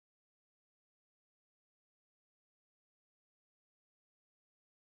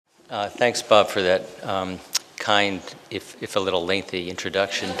Thanks, Bob, for that kind, if a little lengthy,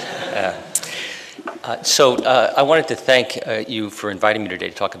 introduction. I wanted to thank you for inviting me today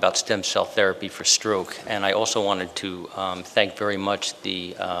to talk about stem cell therapy for stroke. And I also wanted to thank very much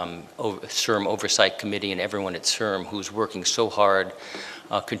the CIRM Oversight Committee and everyone at CIRM who's working so hard,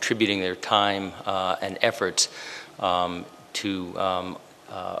 contributing their time and efforts to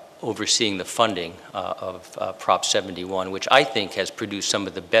overseeing the funding of Prop 71, which I think has produced some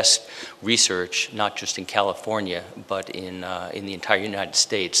of the best research, not just in California, but in the entire United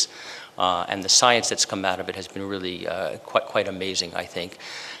States. And the science that's come out of it has been really quite amazing, I think.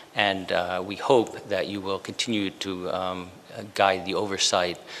 And we hope that you will continue to guide the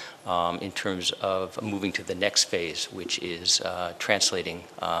oversight in terms of moving to the next phase, which is translating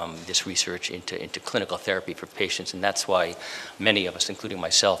this research into clinical therapy for patients. And that's why many of us, including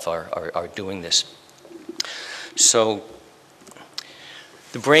myself, are doing this. So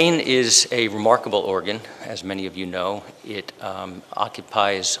the brain is a remarkable organ, as many of you know. It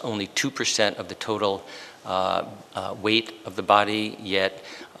occupies only 2% of the total weight of the body, yet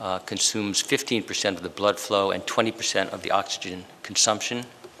consumes 15% of the blood flow and 20% of the oxygen consumption.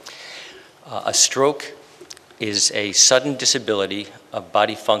 A stroke is a sudden disability of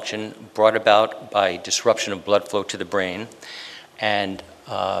body function brought about by disruption of blood flow to the brain, and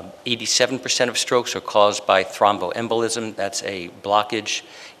 87% of strokes are caused by thromboembolism. That's a blockage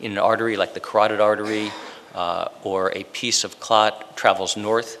in an artery like the carotid artery, or a piece of clot travels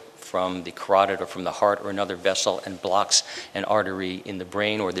north from the carotid or from the heart or another vessel and blocks an artery in the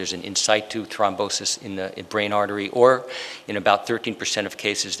brain, or there's an in situ thrombosis in the brain artery, or in about 13% of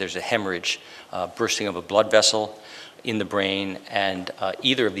cases there's a hemorrhage, bursting of a blood vessel in the brain, and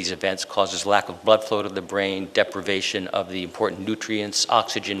either of these events causes lack of blood flow to the brain, deprivation of the important nutrients,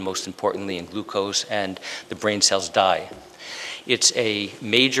 oxygen most importantly, and glucose, and the brain cells die. It's a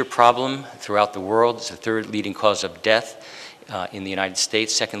major problem throughout the world. It's the third leading cause of death in the United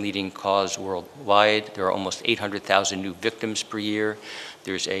States, second leading cause worldwide. There are almost 800,000 new victims per year.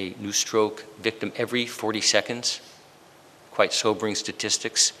 There's a new stroke victim every 40 seconds. Quite sobering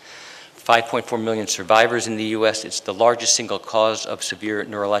statistics. 5.4 million survivors in the US. It's the largest single cause of severe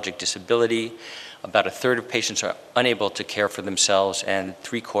neurologic disability. About a third of patients are unable to care for themselves, and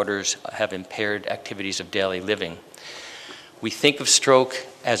 3/4 have impaired activities of daily living. We think of stroke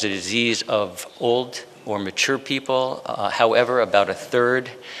as a disease of old or mature people. However, about a third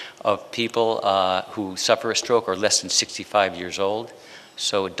of people who suffer a stroke are less than 65 years old.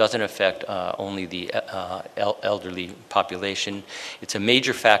 So it doesn't affect only the elderly population. It's a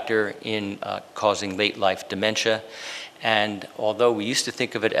major factor in causing late life dementia. And although we used to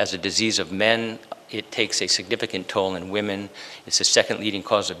think of it as a disease of men, it takes a significant toll in women. It's the second leading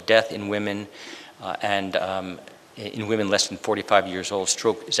cause of death in women. In women less than 45 years old,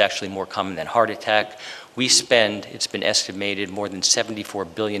 stroke is actually more common than heart attack. We spend, it's been estimated, more than $74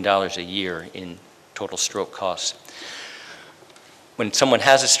 billion a year in total stroke costs. When someone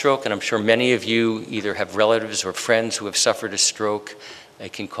has a stroke, and I'm sure many of you either have relatives or friends who have suffered a stroke,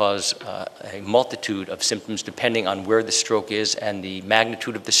 it can cause a multitude of symptoms depending on where the stroke is and the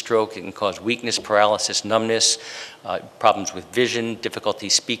magnitude of the stroke. It can cause weakness, paralysis, numbness, problems with vision, difficulty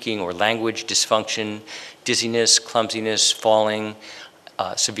speaking or language, dysfunction, dizziness, clumsiness, falling.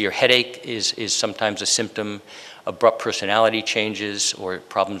 Severe headache is sometimes a symptom. Abrupt personality changes or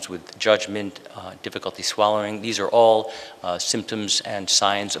problems with judgment, difficulty swallowing. These are all symptoms and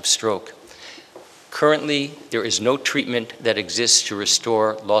signs of stroke. Currently, there is no treatment that exists to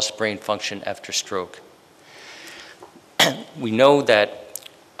restore lost brain function after stroke. We know that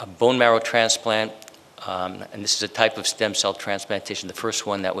a bone marrow transplant, and this is a type of stem cell transplantation, the first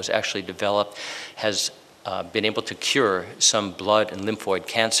one that was actually developed, has been able to cure some blood and lymphoid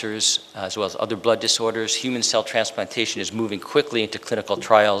cancers, as well as other blood disorders. Human cell transplantation is moving quickly into clinical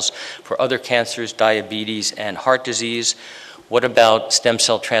trials for other cancers, diabetes, and heart disease. What about stem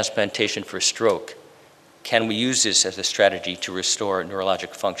cell transplantation for stroke? Can we use this as a strategy to restore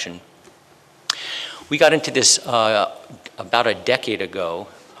neurologic function? We got into this about a decade ago,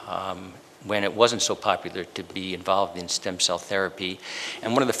 when it wasn't so popular to be involved in stem cell therapy.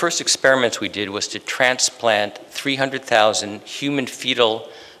 And one of the first experiments we did was to transplant 300,000 human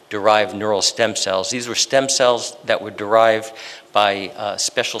fetal-derived neural stem cells. These were stem cells that were derived by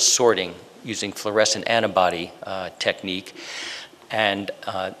special sorting using fluorescent antibody technique. And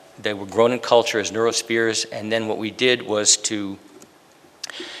they were grown in culture as neurospheres. And then what we did was to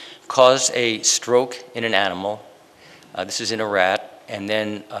cause a stroke in an animal. This is in a rat. And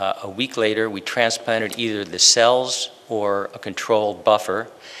then a week later, we transplanted either the cells or a controlled buffer.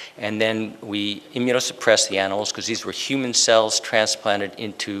 And then we immunosuppressed the animals because these were human cells transplanted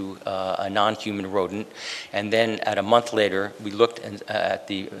into a non-human rodent. And then at a month later, we looked at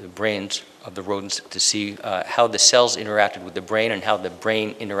the brains of the rodents to see how the cells interacted with the brain and how the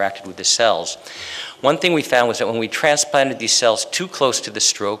brain interacted with the cells. One thing we found was that when we transplanted these cells too close to the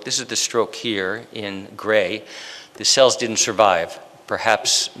stroke, this is the stroke here in gray, the cells didn't survive,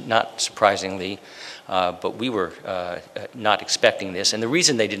 perhaps not surprisingly. But we were not expecting this. And the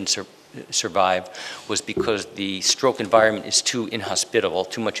reason they didn't survive was because the stroke environment is too inhospitable,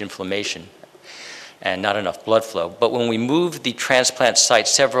 too much inflammation, and not enough blood flow. But when we moved the transplant site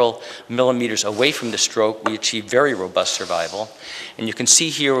several millimeters away from the stroke, we achieved very robust survival. And you can see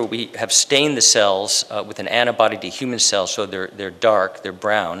here where we have stained the cells with an antibody to human cells, so they're dark, they're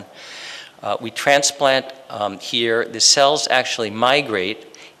brown. We transplant here. The cells actually migrate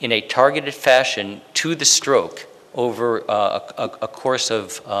in a targeted fashion to the stroke over a course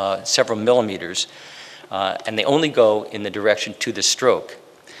of several millimeters, and they only go in the direction to the stroke.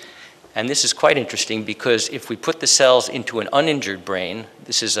 And this is quite interesting because if we put the cells into an uninjured brain,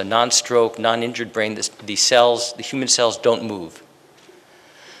 this is a non-stroke, non-injured brain, the human cells don't move.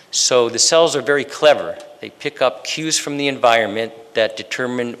 So the cells are very clever. They pick up cues from the environment that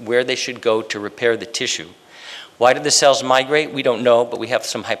determine where they should go to repair the tissue. Why did the cells migrate? We don't know, but we have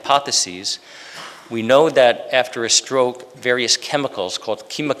some hypotheses. We know that after a stroke, various chemicals called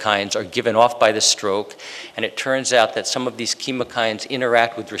chemokines are given off by the stroke, and it turns out that some of these chemokines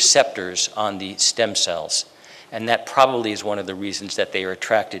interact with receptors on the stem cells, and that probably is one of the reasons that they are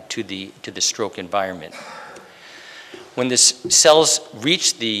attracted to the stroke environment. When the cells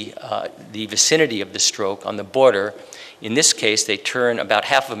reach the vicinity of the stroke on the border, in this case, about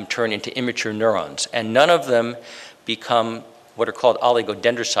half of them turn into immature neurons, and none of them become what are called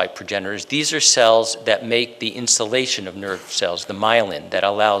oligodendrocyte progenitors. These are cells that make the insulation of nerve cells, the myelin, that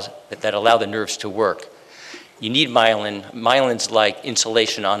allow the nerves to work. You need myelin. Myelin's like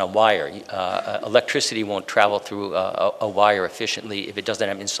insulation on a wire. Electricity won't travel through a wire efficiently if it doesn't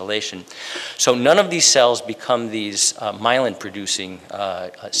have insulation. So none of these cells become these myelin-producing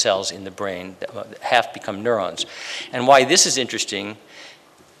cells in the brain. Half become neurons. And why this is interesting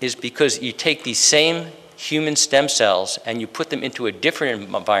is because you take these same human stem cells and you put them into a different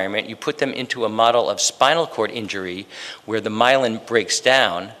environment. You put them into a model of spinal cord injury where the myelin breaks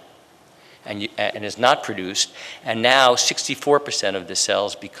down and is not produced, and now 64% of the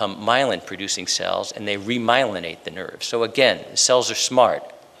cells become myelin-producing cells, and they remyelinate the nerve. So again, the cells are smart,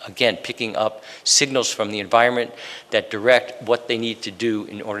 again, picking up signals from the environment that direct what they need to do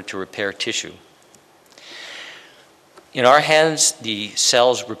in order to repair tissue. In our hands, the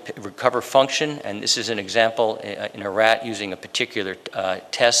cells recover function, and this is an example in a rat using a particular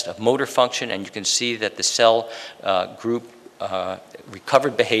test of motor function, and you can see that the cell group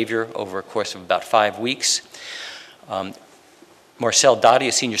recovered behavior over a course of about 5 weeks. Marcel Dottie,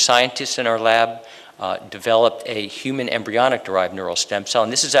 a senior scientist in our lab, developed a human embryonic-derived neural stem cell,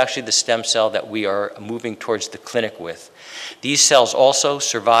 and this is actually the stem cell that we are moving towards the clinic with. These cells also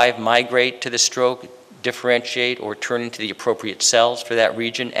survive, migrate to the stroke, differentiate or turn into the appropriate cells for that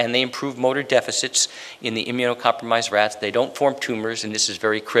region, and they improve motor deficits in the immunocompromised rats. They don't form tumors, and this is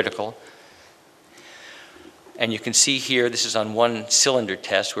very critical. And you can see here, this is on one cylinder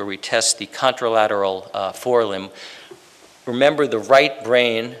test where we test the contralateral forelimb. Remember, the right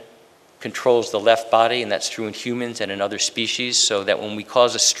brain controls the left body, and that's true in humans and in other species, so that when we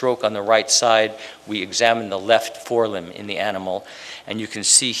cause a stroke on the right side, we examine the left forelimb in the animal. And you can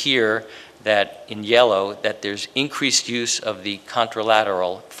see here that in yellow that there's increased use of the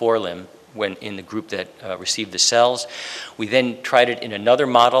contralateral forelimb when in the group that received the cells. We then tried it in another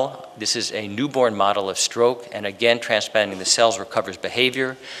model. This is a newborn model of stroke, and again, transplanting the cells recovers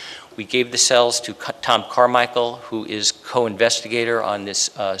behavior. We gave the cells to Tom Carmichael, who is co-investigator on this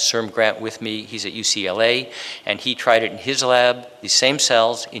CIRM grant with me. He's at UCLA, and he tried it in his lab, the same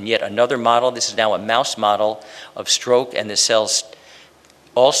cells, in yet another model. This is now a mouse model of stroke, and the cells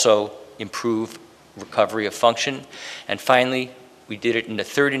also improve recovery of function. And finally, we did it in the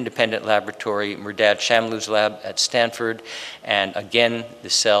third independent laboratory, Mehrdad Shamlou's lab at Stanford, and again, the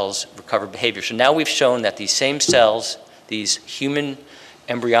cells recover behavior. So now we've shown that these same cells, these human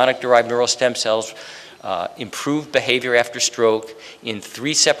embryonic-derived neural stem cells, improve behavior after stroke in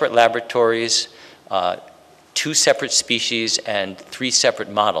 3 separate laboratories, 2 separate species, and 3 separate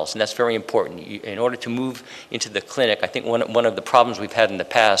models, and that's very important. In order to move into the clinic, I think one of the problems we've had in the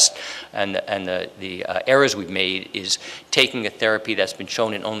past and the errors we've made is taking a therapy that's been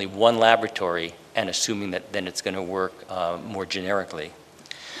shown in only 1 laboratory and assuming that then it's going to work more generically.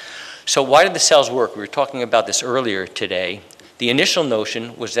 So why did the cells work? We were talking about this earlier today. The initial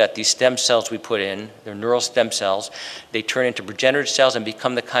notion was that these stem cells we put in, they're neural stem cells, they turn into regenerative cells and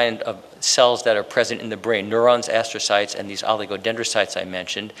become the kind of cells that are present in the brain, neurons, astrocytes, and these oligodendrocytes I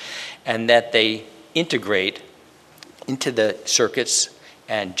mentioned, and that they integrate into the circuits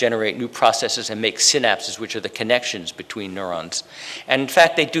and generate new processes and make synapses, which are the connections between neurons. And in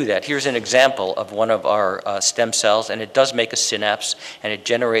fact, they do that. Here's an example of one of our stem cells, and it does make a synapse, and it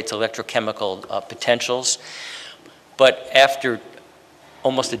generates electrochemical potentials. But after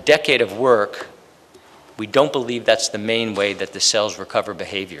almost a decade of work, we don't believe that's the main way that the cells recover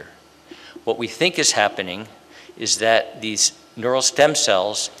behavior. What we think is happening is that these neural stem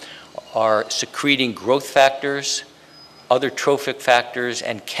cells are secreting growth factors, other trophic factors,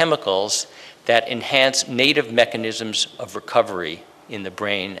 and chemicals that enhance native mechanisms of recovery in the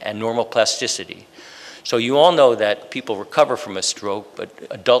brain and normal plasticity. So you all know that people recover from a stroke, but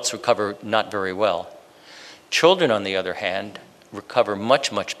adults recover not very well. Children, on the other hand, recover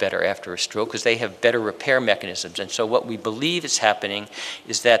much, much better after a stroke because they have better repair mechanisms. And so what we believe is happening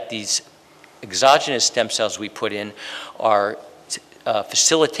is that these exogenous stem cells we put in are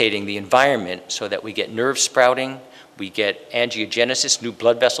facilitating the environment so that we get nerve sprouting, we get angiogenesis, new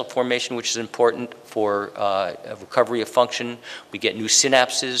blood vessel formation, which is important for recovery of function. We get new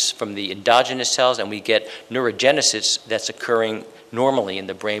synapses from the endogenous cells, and we get neurogenesis that's occurring normally in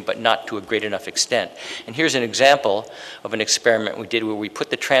the brain, but not to a great enough extent. And here's an example of an experiment we did where we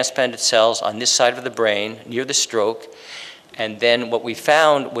put the transplanted cells on this side of the brain near the stroke, and then what we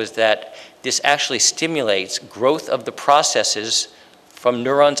found was that this actually stimulates growth of the processes from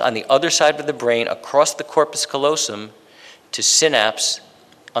neurons on the other side of the brain across the corpus callosum to synapse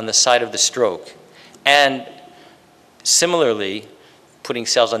on the side of the stroke. And similarly, putting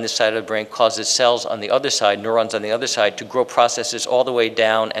cells on this side of the brain causes cells on the other side, neurons on the other side, to grow processes all the way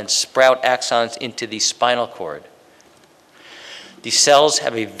down and sprout axons into the spinal cord. These cells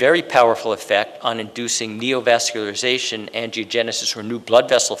have a very powerful effect on inducing neovascularization, angiogenesis, or new blood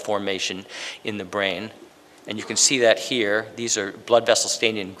vessel formation in the brain. And you can see that here. These are blood vessels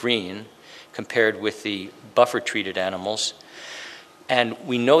stained in green compared with the buffer-treated animals. And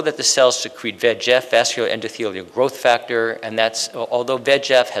we know that the cells secrete VEGF, vascular endothelial growth factor, and that's, although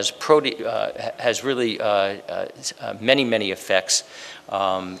VEGF has really many, many effects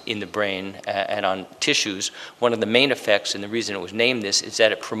in the brain and on tissues, one of the main effects, and the reason it was named this, is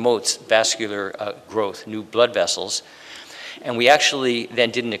that it promotes vascular growth, new blood vessels. And we actually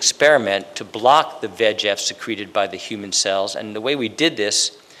then did an experiment to block the VEGF secreted by the human cells, and the way we did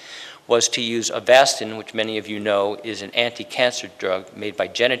this was to use Avastin, which many of you know is an anti-cancer drug made by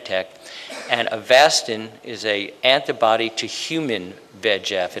Genentech. And Avastin is an antibody to human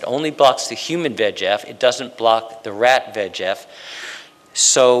VEGF. It only blocks the human VEGF. It doesn't block the rat VEGF.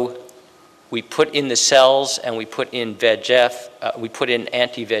 So we put in the cells and we put in VEGF, we put in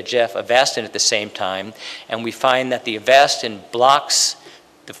anti-VEGF Avastin at the same time, and we find that the Avastin blocks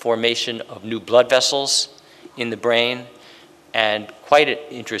the formation of new blood vessels in the brain. And quite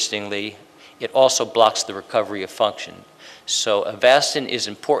interestingly, it also blocks the recovery of function. So Avastin is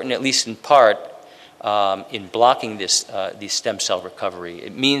important, at least in part, in blocking this stem cell recovery.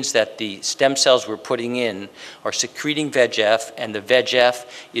 It means that the stem cells we're putting in are secreting VEGF, and the VEGF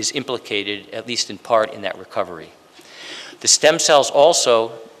is implicated, at least in part, in that recovery. The stem cells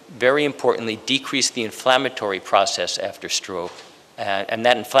also, very importantly, decrease the inflammatory process after stroke. And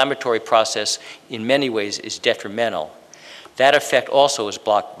that inflammatory process, in many ways, is detrimental. That effect also is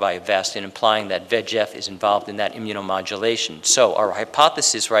blocked by Avastin, implying that VEGF is involved in that immunomodulation. So our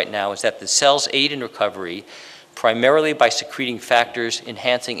hypothesis right now is that the cells aid in recovery primarily by secreting factors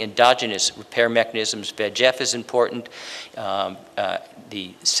enhancing endogenous repair mechanisms. VEGF is important.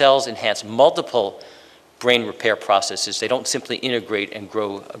 The cells enhance multiple brain repair processes. They don't simply integrate and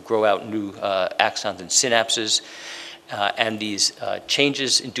grow out new axons and synapses. And these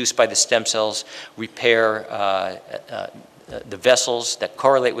changes induced by the stem cells repair the vessels that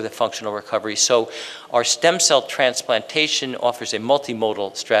correlate with a functional recovery. So our stem cell transplantation offers a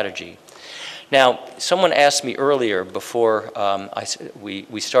multimodal strategy. Now, someone asked me earlier before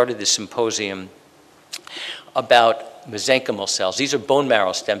we started this symposium about mesenchymal cells. These are bone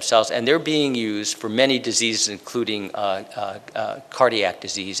marrow stem cells, and they're being used for many diseases, including cardiac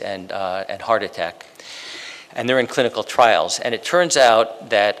disease and heart attack. And they're in clinical trials. And it turns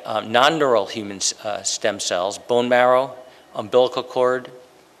out that non-neural human stem cells, bone marrow, umbilical cord,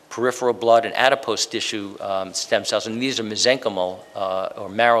 peripheral blood, and adipose tissue stem cells, and these are mesenchymal or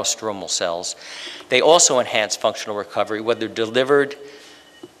marrow stromal cells, they also enhance functional recovery, whether delivered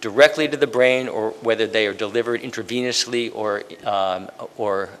directly to the brain or whether they are delivered intravenously or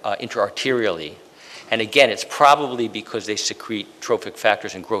intraarterially. And again, it's probably because they secrete trophic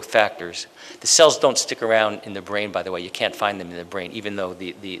factors and growth factors. The cells don't stick around in the brain, by the way. You can't find them in the brain, even though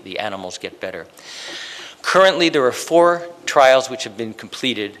the animals get better. Currently, there are 4 trials which have been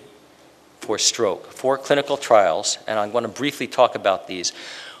completed for stroke, 4 clinical trials, and I'm going to briefly talk about these.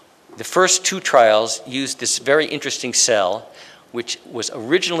 The first 2 trials used this very interesting cell, which was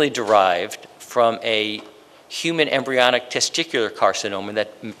originally derived from a human embryonic testicular carcinoma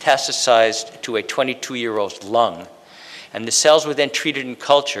that metastasized to a 22-year-old's lung. And the cells were then treated in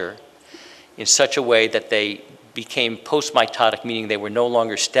culture in such a way that they became post-mitotic, meaning they were no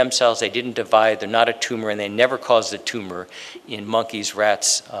longer stem cells, they didn't divide, they're not a tumor, and they never caused a tumor in monkeys,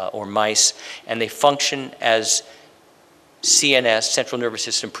 rats, or mice. And they function as CNS, central nervous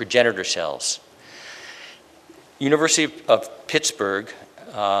system progenitor cells. University of Pittsburgh,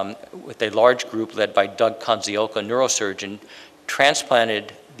 with a large group led by Doug Konziolka, a neurosurgeon,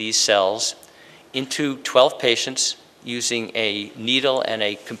 transplanted these cells into 12 patients using a needle and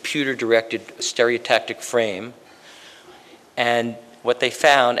a computer-directed stereotactic frame. And what they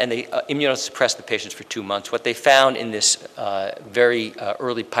found, and they immunosuppressed the patients for 2 months, what they found in this very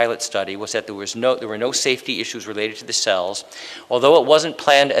early pilot study was that there were no safety issues related to the cells. Although it wasn't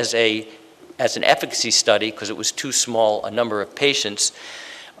planned as an efficacy study because it was too small a number of patients,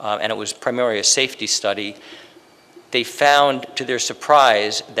 and it was primarily a safety study, they found, to their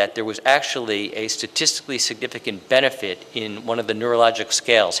surprise, that there was actually a statistically significant benefit in one of the neurologic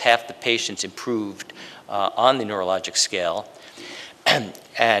scales. Half the patients improved on the neurologic scale.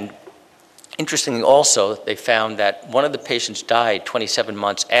 And interestingly also, they found that one of the patients died 27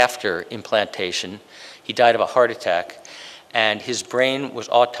 months after implantation. He died of a heart attack, and his brain was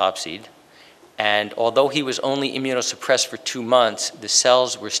autopsied. And although he was only immunosuppressed for 2 months, the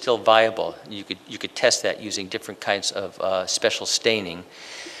cells were still viable. You could test that using different kinds of special staining.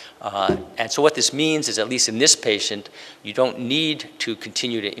 And so what this means is, at least in this patient, you don't need to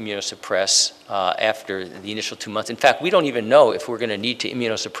continue to immunosuppress after the initial 2 months. In fact, we don't even know if we're going to need to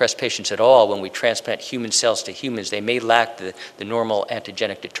immunosuppress patients at all when we transplant human cells to humans. They may lack the normal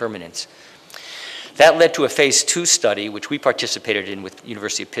antigenic determinants. That led to a phase 2 study, which we participated in with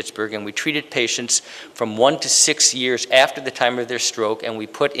University of Pittsburgh, and we treated patients from 1 to 6 years after the time of their stroke, and we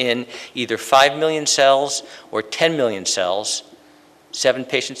put in either 5 million cells or 10 million cells, 7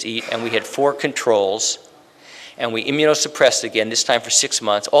 patients each, and we had 4 controls, and we immunosuppressed again, this time for 6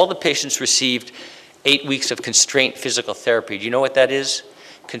 months. All the patients received 8 weeks of constraint physical therapy. Do you know what that is?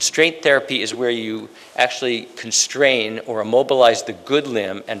 Constraint therapy is where you actually constrain or immobilize the good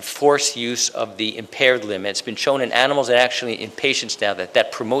limb and force use of the impaired limb. And it's been shown in animals and actually in patients now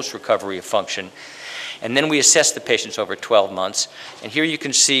that promotes recovery of function. And then we assess the patients over 12 months. And here you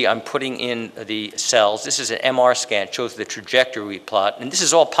can see I'm putting in the cells. This is an MR scan. It shows the trajectory we plot. And this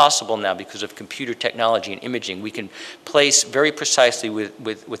is all possible now because of computer technology and imaging. We can place very precisely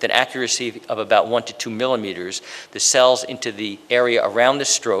with an accuracy of about 1 to 2 millimeters the cells into the area around the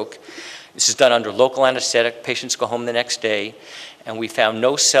stroke. This is done under local anesthetic. Patients go home the next day. And we found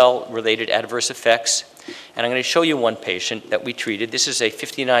no cell-related adverse effects. And I'm going to show you one patient that we treated. This is a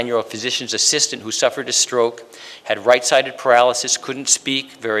 59-year-old physician's assistant who suffered a stroke, had right-sided paralysis, couldn't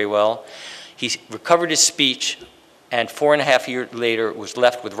speak very well. He recovered his speech, and 4.5 years later was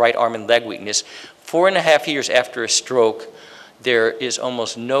left with right arm and leg weakness. 4.5 years after a stroke, there is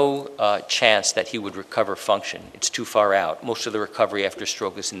almost no chance that he would recover function. It's too far out. Most of the recovery after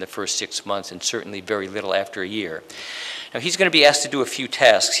stroke is in the first 6 months, and certainly very little after a year. Now, he's going to be asked to do a few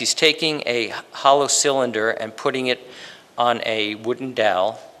tasks. He's taking a hollow cylinder and putting it on a wooden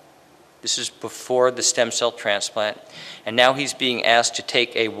dowel. This is before the stem cell transplant. And now he's being asked to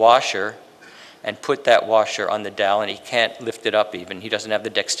take a washer and put that washer on the dowel, and he can't lift it up even. He doesn't have the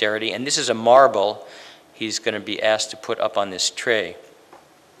dexterity. And this is a marble he's going to be asked to put up on this tray,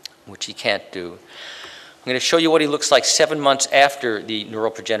 which he can't do. I'm going to show you what he looks like 7 months after the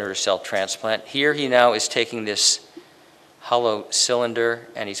neuroprogenitor cell transplant. Here he now is taking this hollow cylinder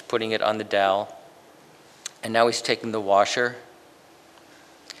and he's putting it on the dowel. And now he's taking the washer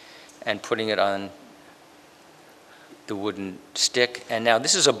and putting it on the wooden stick. And now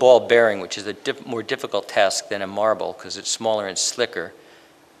this is a ball bearing, which is a more difficult task than a marble because it's smaller and slicker.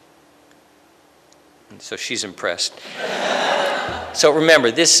 And so she's impressed. So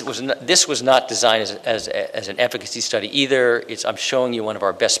remember, this was not designed as an efficacy study either. I'm showing you one of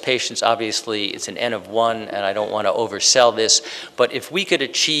our best patients. Obviously, it's an N of 1, and I don't want to oversell this. But if we could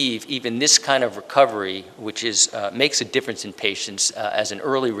achieve even this kind of recovery, which makes a difference in patients as an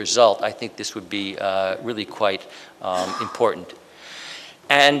early result, I think this would be really quite important.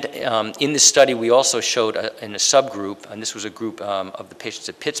 And in this study, we also showed in a subgroup, and this was a group of the patients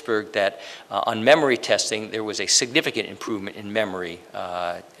at Pittsburgh, that on memory testing, there was a significant improvement in memory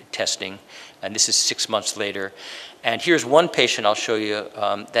testing. And this is 6 months later. And here's one patient I'll show you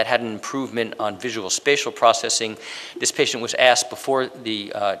that had an improvement on visual spatial processing. This patient was asked before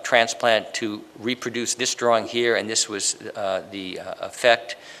the transplant to reproduce this drawing here, and this was the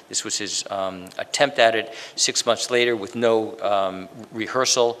effect. This was his attempt at it. 6 months later, with no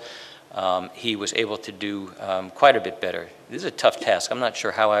rehearsal, he was able to do quite a bit better. This is a tough task. I'm not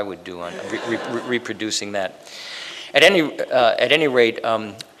sure how I would do on reproducing that. At any rate,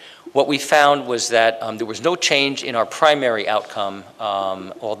 what we found was that there was no change in our primary outcome,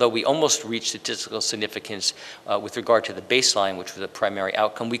 although we almost reached statistical significance with regard to the baseline, which was a primary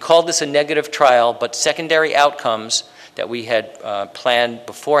outcome. We called this a negative trial, but secondary outcomes that we had planned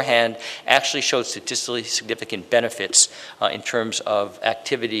beforehand actually showed statistically significant benefits in terms of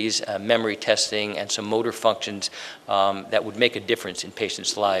activities, memory testing, and some motor functions that would make a difference in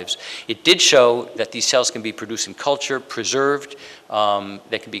patients' lives. It did show that these cells can be produced in culture, preserved,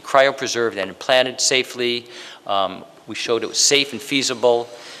 they can be cryopreserved and implanted safely. We showed it was safe and feasible.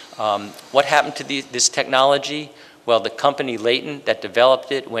 What happened to this technology? Well, the company Leighton that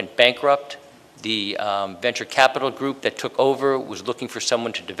developed it went bankrupt. The venture capital group that took over was looking for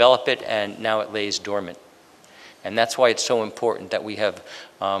someone to develop it, and now it lays dormant. And that's why it's so important that we have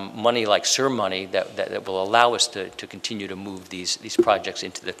money like CIRM money that will allow us to continue to move these projects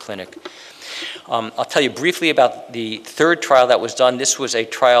into the clinic. I'll tell you briefly about the third trial that was done. This was a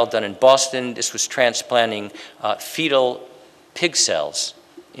trial done in Boston. This was transplanting fetal pig cells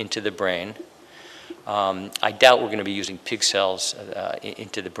into the brain. I doubt we're going to be using pig cells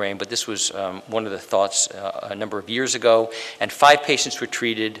into the brain, but this was one of the thoughts a number of years ago. And 5 patients were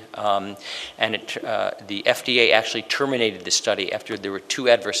treated, and the FDA actually terminated the study after there were 2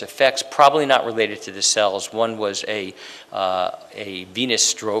 adverse effects, probably not related to the cells. One was a venous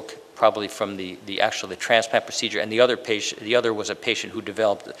stroke, probably from the transplant procedure, and the other was a patient who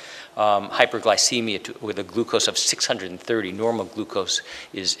developed hyperglycemia with a glucose of 630. Normal glucose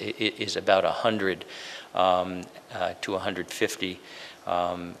is about 100 to 150,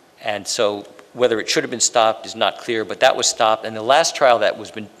 and so whether it should have been stopped is not clear, but that was stopped. And the last trial that was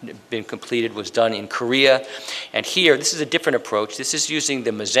been completed was done in Korea, and here this is a different approach. This is using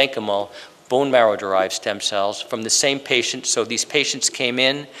the mesenchymal bone marrow-derived stem cells from the same patient. So these patients came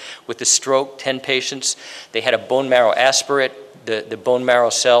in with a stroke, 10 patients. They had a bone marrow aspirate. The bone marrow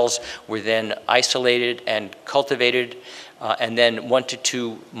cells were then isolated and cultivated, and then 1 to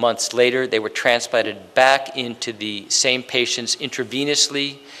 2 months later, they were transplanted back into the same patients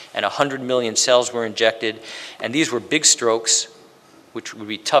intravenously, and 100 million cells were injected. And these were big strokes, which would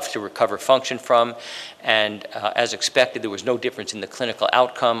be tough to recover function from. And as expected, there was no difference in the clinical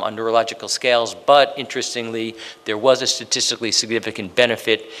outcome on neurological scales, but interestingly, there was a statistically significant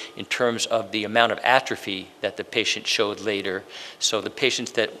benefit in terms of the amount of atrophy that the patient showed later. So the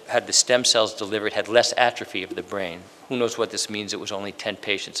patients that had the stem cells delivered had less atrophy of the brain. Who knows what this means? It was only 10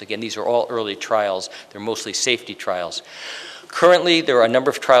 patients. Again, these are all early trials. They're mostly safety trials. Currently, there are a number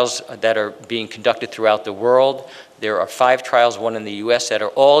of trials that are being conducted throughout the world. There are 5 trials, 1 in the US, that are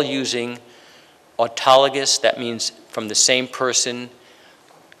all using autologous, that means from the same person,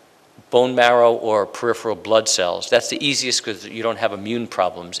 bone marrow or peripheral blood cells. That's the easiest because you don't have immune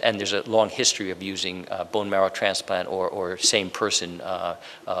problems, and there's a long history of using bone marrow transplant or same person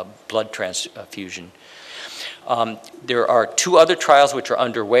blood transfusion. There are 2 other trials which are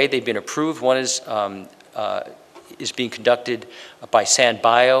underway. They've been approved. One is being conducted by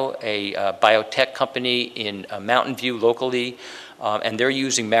SanBio, a biotech company in Mountain View locally, and they're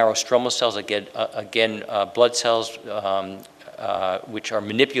using marrow stromal cells, again blood cells which are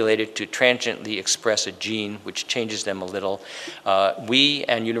manipulated to transiently express a gene which changes them a little. We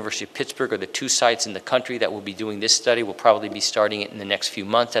and University of Pittsburgh are the 2 sites in the country that will be doing this study. We'll probably be starting it in the next few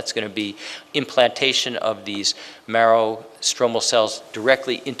months. That's going to be implantation of these marrow stromal cells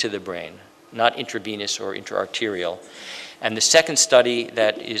directly into the brain, not intravenous or intraarterial. And the second study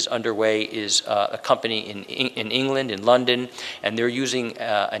that is underway is a company in England, in London, and they're using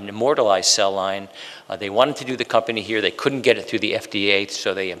an immortalized cell line. They wanted to do the company here. They couldn't get it through the FDA,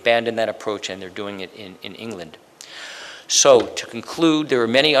 so they abandoned that approach, and they're doing it in England. So to conclude, there are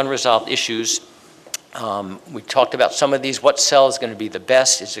many unresolved issues. We talked about some of these. What cell is going to be the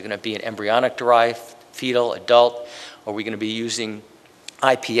best? Is it going to be an embryonic-derived, fetal, adult? Are we going to be using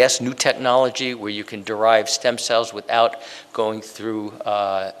IPS, new technology, where you can derive stem cells without going through,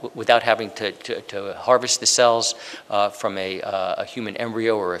 without having to harvest the cells from a human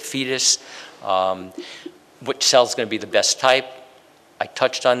embryo or a fetus? Which cell is going to be the best type? I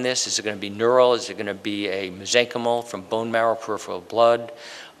touched on this. Is it going to be neural? Is it going to be a mesenchymal from bone marrow, peripheral blood?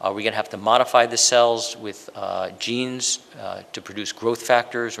 Are we going to have to modify the cells with genes to produce growth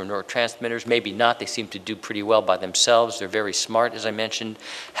factors or neurotransmitters? Maybe not. They seem to do pretty well by themselves. They're very smart, as I mentioned.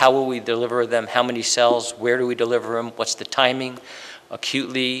 How will we deliver them? How many cells? Where do we deliver them? What's the timing,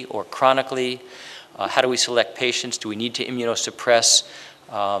 acutely or chronically? How do we select patients? Do we need to immunosuppress?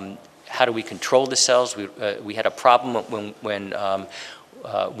 How do we control the cells? We had a problem when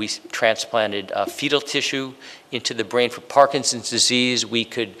we transplanted fetal tissue into the brain for Parkinson's disease. We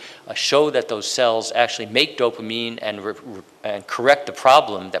could show that those cells actually make dopamine and correct the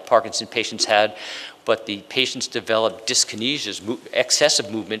problem that Parkinson's patients had, but the patients developed dyskinesias,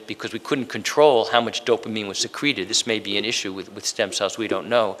 excessive movement, because we couldn't control how much dopamine was secreted. This may be an issue with stem cells, we don't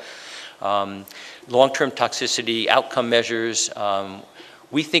know. Long-term toxicity, outcome measures,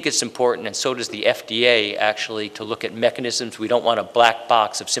 we think it's important, and so does the FDA, actually, to look at mechanisms. We don't want a black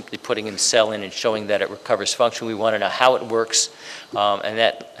box of simply putting a cell in and showing that it recovers function. We want to know how it works, and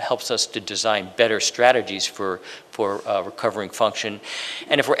that helps us to design better strategies for recovering function.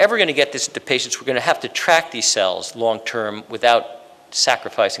 And if we're ever going to get this to patients, we're going to have to track these cells long-term without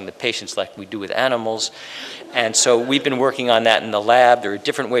sacrificing the patients like we do with animals. And so we've been working on that in the lab. There are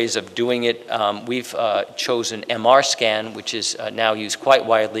different ways of doing it. We've chosen MR scan, which is now used quite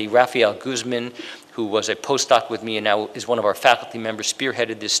widely. Rafael Guzman, who was a postdoc with me and now is one of our faculty members,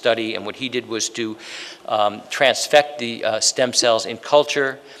 spearheaded this study. And what he did was to transfect the stem cells in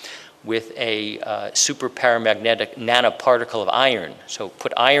culture with a superparamagnetic nanoparticle of iron. So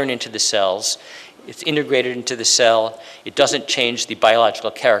put iron into the cells. It's integrated into the cell. It doesn't change the biological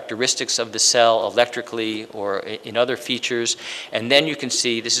characteristics of the cell electrically or in other features. And then you can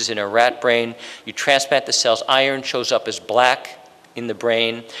see, this is in a rat brain, you transplant the cells, iron shows up as black in the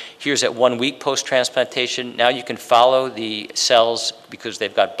brain. Here's at 1 week post-transplantation. Now you can follow the cells because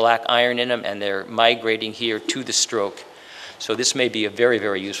they've got black iron in them and they're migrating here to the stroke. So this may be a very,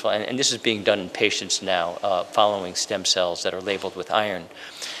 very useful, and this is being done in patients now following stem cells that are labeled with iron.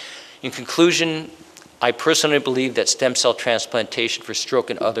 In conclusion, I personally believe that stem cell transplantation for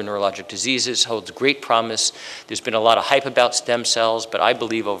stroke and other neurologic diseases holds great promise. There's been a lot of hype about stem cells, but I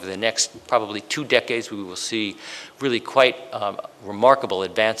believe over the next probably 2 decades we will see really quite remarkable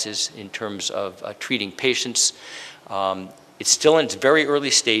advances in terms of treating patients. It's still in its very early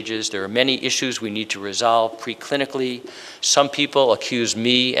stages. There are many issues we need to resolve preclinically. Some people accuse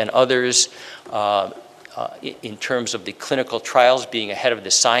me and others in terms of the clinical trials being ahead of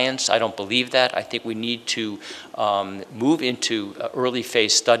the science. I don't believe that. I think we need to move into early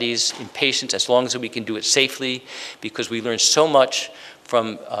phase studies in patients as long as we can do it safely, because we learn so much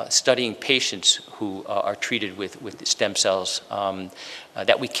from studying patients who are treated with stem cells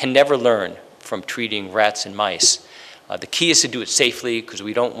that we can never learn from treating rats and mice. The key is to do it safely, because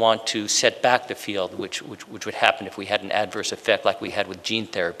we don't want to set back the field, which would happen if we had an adverse effect like we had with gene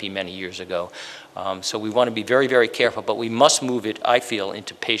therapy many years ago. So we want to be very, very careful, but we must move it, I feel,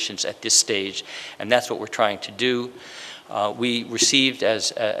 into patients at this stage, and that's what we're trying to do. We received,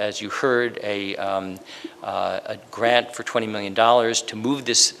 as you heard, a grant for $20 million to move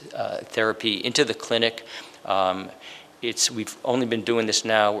this therapy into the clinic. We've only been doing this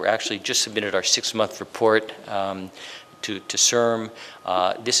now. We're actually just submitted our 6-month report to CIRM.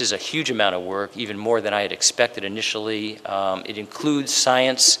 This is a huge amount of work, even more than I had expected initially. It includes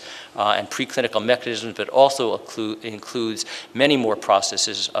science and preclinical mechanisms, but also includes many more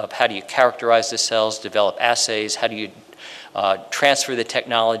processes of how do you characterize the cells, develop assays, how do you transfer the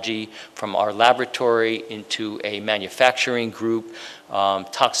technology from our laboratory into a manufacturing group,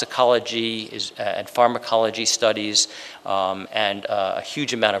 toxicology and pharmacology studies, and a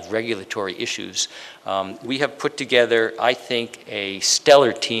huge amount of regulatory issues. We have put together, I think, a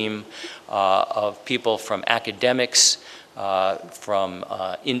stellar team of people from academics, from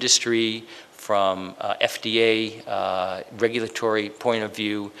industry, from FDA regulatory point of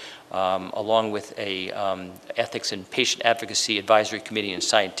view, along with a ethics and patient advocacy advisory committee and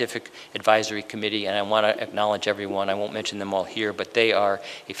scientific advisory committee. And I want to acknowledge everyone. I won't mention them all here, but they are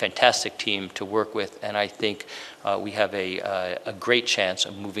a fantastic team to work with. And I think we have a great chance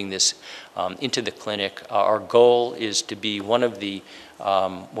of moving this into the clinic. Our goal is to be one of the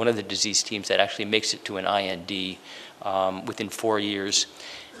disease teams that actually makes it to an IND within 4 years.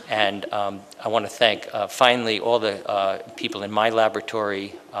 And I want to thank, finally, all the people in my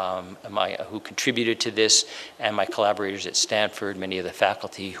laboratory who contributed to this, and my collaborators at Stanford, many of the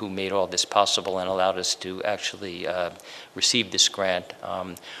faculty who made all this possible and allowed us to actually receive this grant.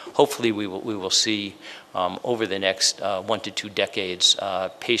 Hopefully we will see over the next 1 to 2 decades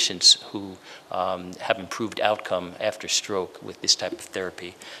patients who have improved outcome after stroke with this type of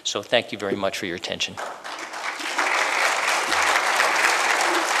therapy. So thank you very much for your attention.